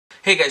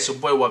Hey guys, your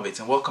boy Wabbit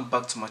and welcome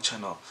back to my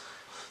channel.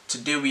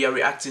 Today we are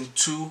reacting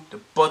to the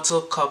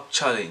bottle cup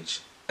challenge.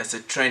 It's a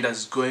trend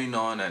that's going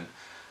on and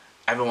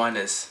everyone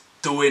is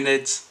doing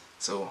it,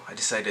 so I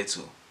decided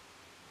to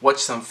watch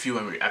some few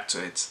and react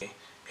to it.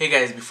 Hey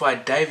guys, before I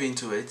dive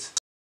into it,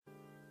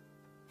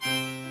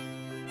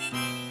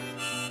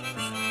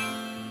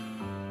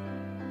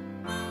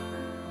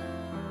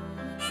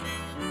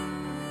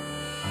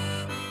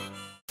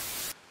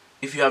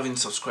 if you haven't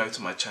subscribed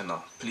to my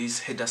channel, please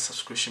hit that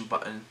subscription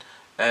button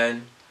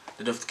and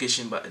the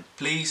notification button.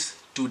 Please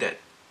do that.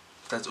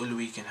 That's the only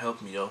way you can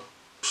help me, yo.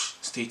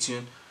 Stay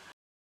tuned.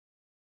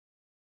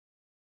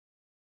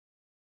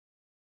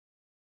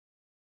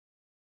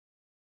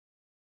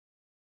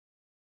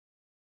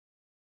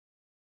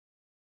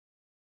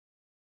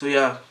 So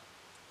yeah,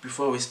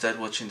 before we start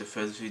watching the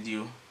first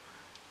video,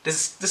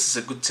 this is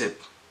a good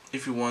tip.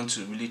 If you want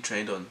to really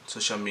trend on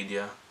social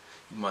media,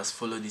 you must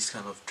follow these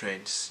kind of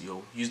trends.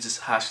 Yo, use these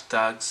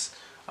hashtags.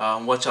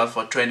 Watch out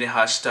for trending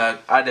hashtag.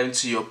 Add them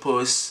to your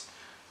posts,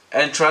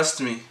 and trust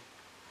me,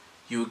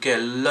 you will get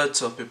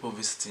lots of people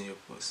visiting your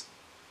post.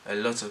 A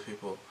lot of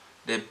people.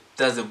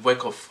 That's the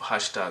work of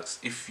hashtags.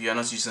 If you are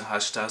not using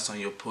hashtags on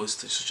your post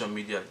social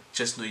media,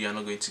 just know you are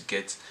not going to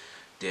get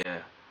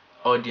the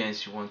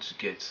audience you want to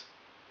get.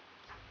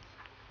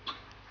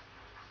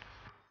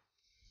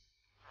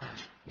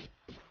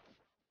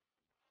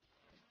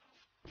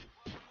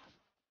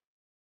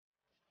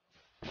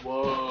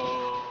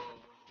 Whoa.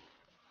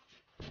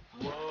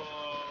 Whoa.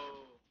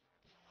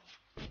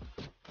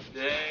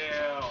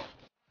 Damn.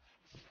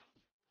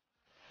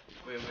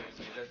 Wait,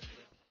 that's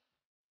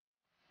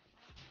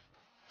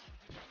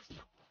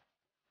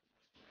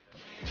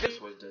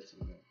let's watch that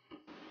again.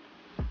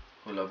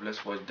 Hold up,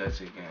 let's watch that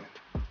again.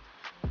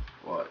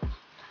 What?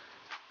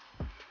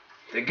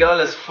 The girl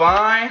is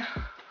fine.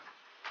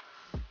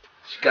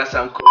 She got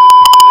some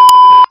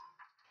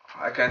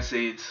I can't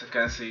say it,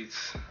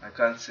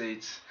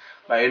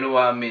 but you know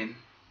what I mean.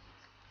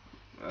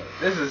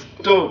 This is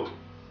dope.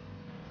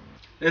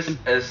 This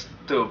is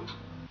dope.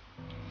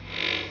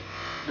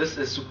 This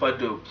is super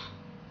dope.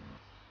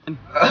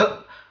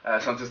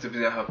 Something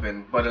stupid gonna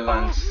happen.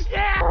 Borderlands.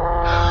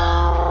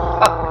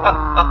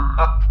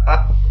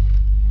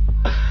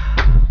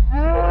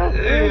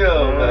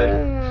 Yo,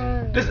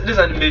 man. This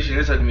animation.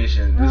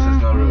 This is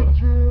not real.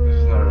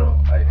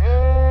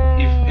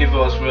 If it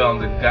was real, I'm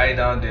the guy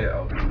down there.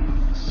 I'll be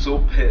so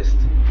pissed.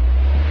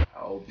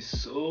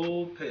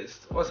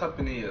 What's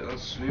happening here? I'm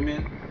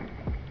swimming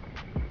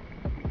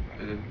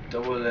with a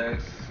double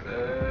X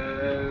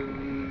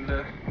and nah.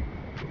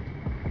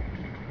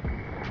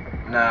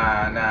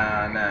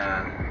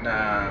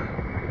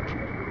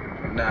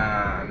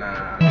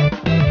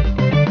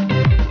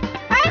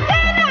 I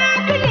cannot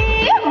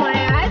believe my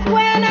eyes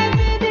when I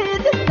see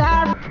this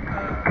star.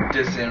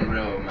 This ain't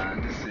real, man.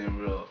 This ain't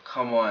real.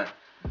 Come on.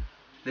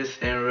 This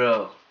ain't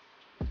real.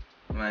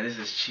 Man, this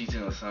is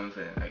cheating or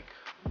something. Like,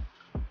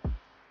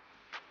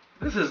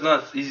 this is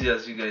not as easy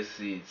as you guys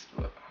see it,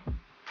 but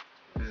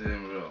this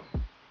isn't real.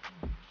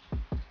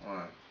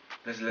 One.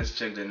 Let's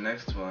check the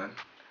next one.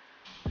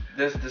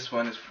 This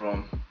one is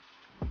from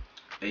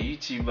a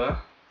YouTuber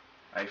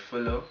I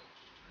follow.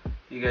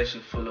 You guys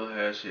should follow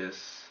her.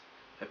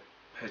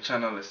 Her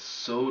channel is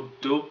so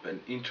dope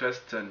and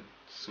interesting,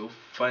 so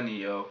funny,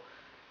 yo.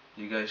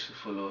 You guys should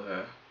follow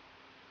her.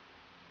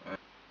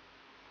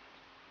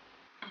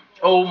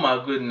 Oh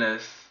my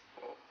goodness.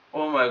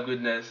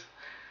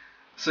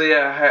 So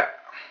yeah,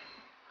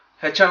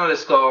 her channel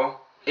is called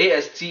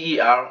Aster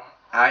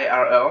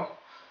IRL.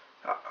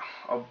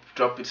 I'll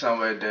drop it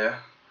somewhere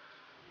there.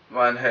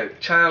 Man, her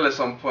channel is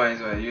on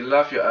point, man. You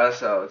laugh your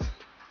ass out.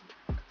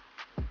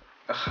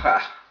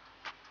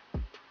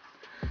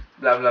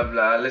 Blah blah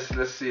blah. Let's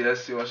see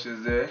what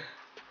she's doing.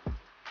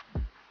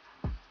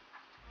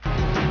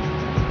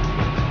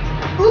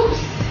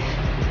 Oops.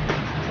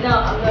 No,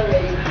 I'm not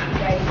ready. You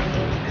guys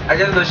need. I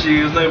just know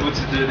she was not able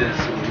to do this,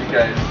 so you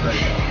guys,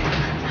 like,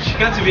 she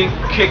can't even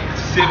kick to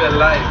save her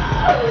life.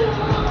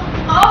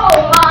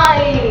 Oh my!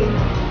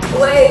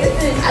 Wait, this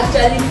is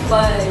actually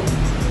fun.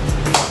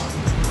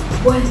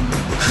 1, 2,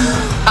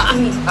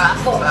 3,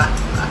 4.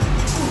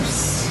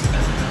 Oops.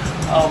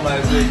 Oh my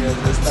goodness,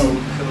 that's so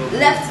cool.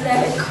 Left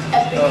leg.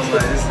 Epic. Oh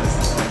my, this is.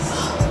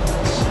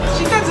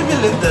 She can't even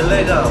lift the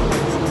leg up.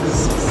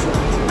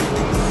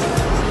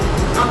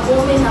 I'm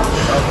warming up.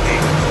 Okay.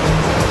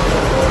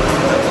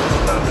 Let's go.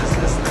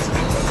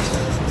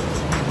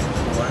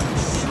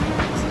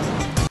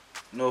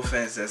 No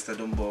offense, Esther,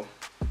 don't ball.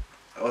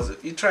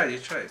 You tried. You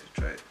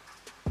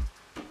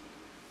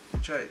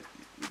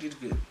did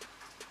good.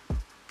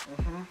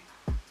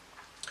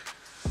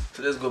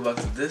 So let's go back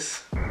to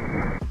this.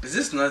 Is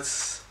this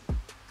nuts?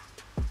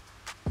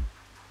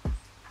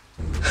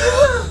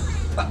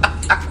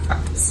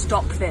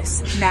 Stop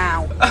this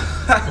now.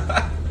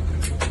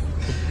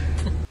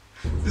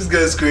 This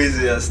guy's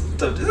crazy.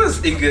 Stop. This is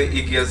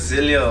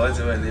Igazillia or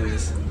whatever her name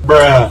is.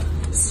 Bruh.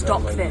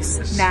 Stop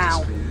this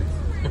now.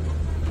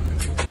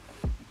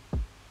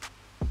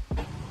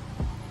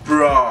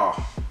 Bruh.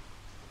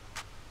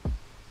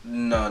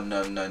 No.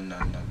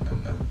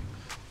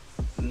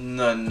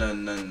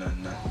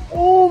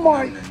 Oh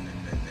my! No.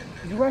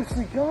 You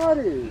actually got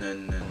it.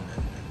 No.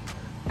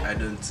 I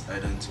don't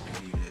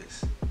believe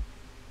this.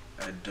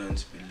 I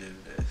don't believe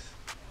this.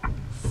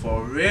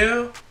 For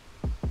real?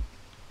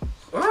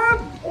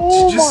 What?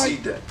 Oh Did you my! see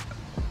that?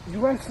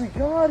 You actually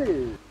got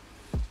it.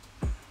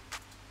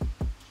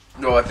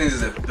 No, I think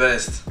it's the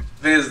best.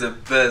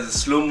 The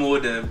slow-mo,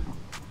 the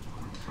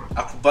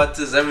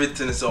acrobatics,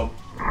 everything is on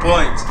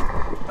point.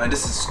 And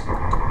this is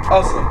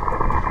awesome.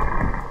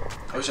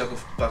 I wish I could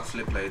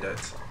backflip like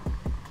that.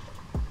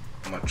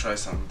 I'm gonna try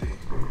someday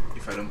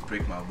if I don't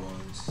break my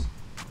bones.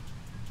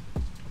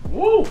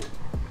 Woo!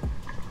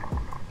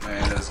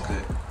 Man, that's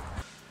good.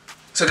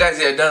 So guys,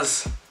 yeah,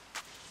 that's it.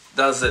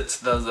 That's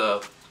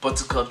the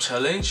buttercup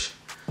challenge.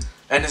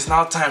 And it's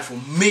now time for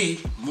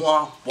me,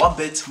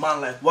 Wabbit, man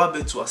like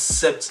Wabbit, to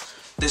accept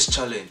this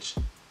challenge.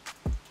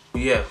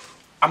 Yeah,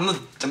 I'm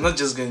not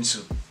just going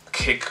to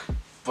kick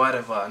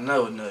whatever.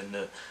 No.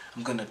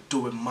 I'm gonna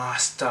do it my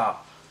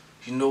style.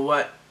 You know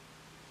what?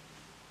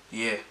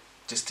 Yeah,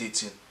 just stay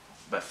tuned.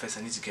 But first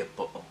I need to get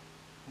butter. Where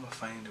am I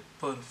finding the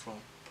butter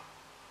from?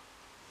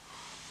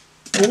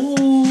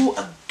 Oh,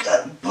 I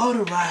got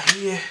butter right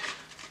here.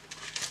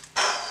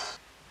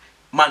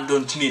 Man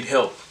don't need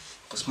help,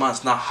 cause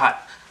man's not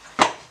hot.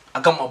 I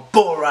got my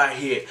butter right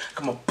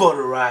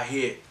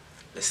here.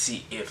 Let's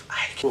see if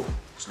I can. Oh,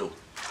 slow.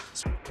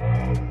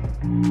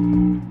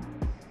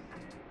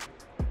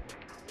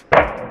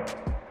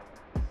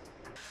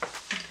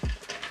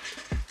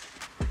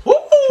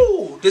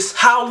 Woo! This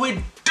how we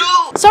do.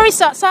 Sorry,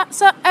 sir.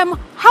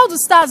 How do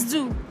stars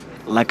do?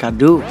 Like I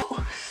do.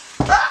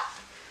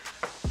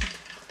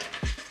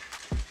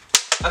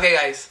 Okay,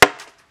 guys.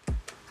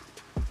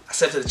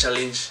 Accepted the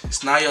challenge.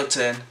 It's now your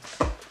turn.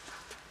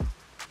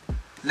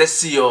 Let's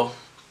see your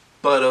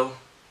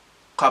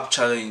buttercup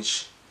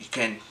challenge. You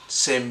can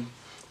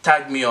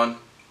tag me on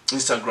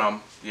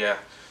Instagram. Yeah,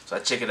 so I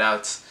check it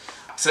out.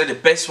 Select the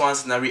best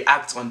ones and I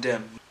react on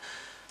them.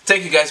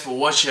 Thank you guys for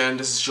watching.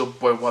 This is your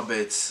boy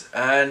Wabbit,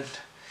 and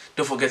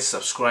don't forget to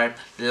subscribe,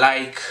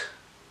 like.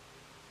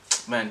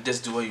 Man,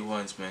 just do what you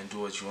want, man.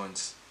 Do what you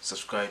want.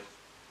 Subscribe,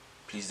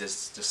 please.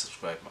 Just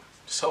subscribe, man.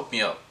 Just help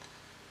me out.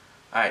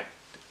 Alright,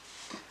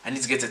 I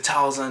need to get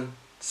 1,000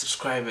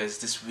 subscribers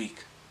this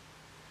week.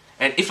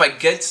 And if I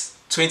get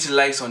 20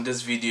 likes on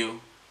this video,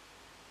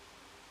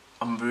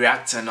 I'm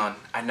reacting on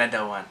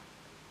another one.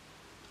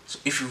 So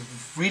if you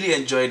really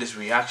enjoyed this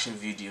reaction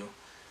video,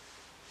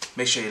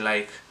 make sure you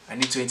like. I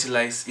need 20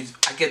 likes. If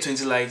I get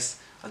 20 likes,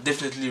 I'll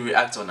definitely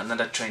react on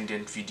another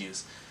trending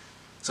videos.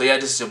 So yeah,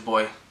 this is your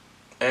boy.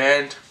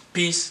 And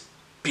peace,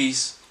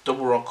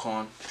 double rock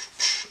on.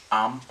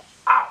 I'm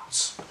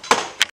out.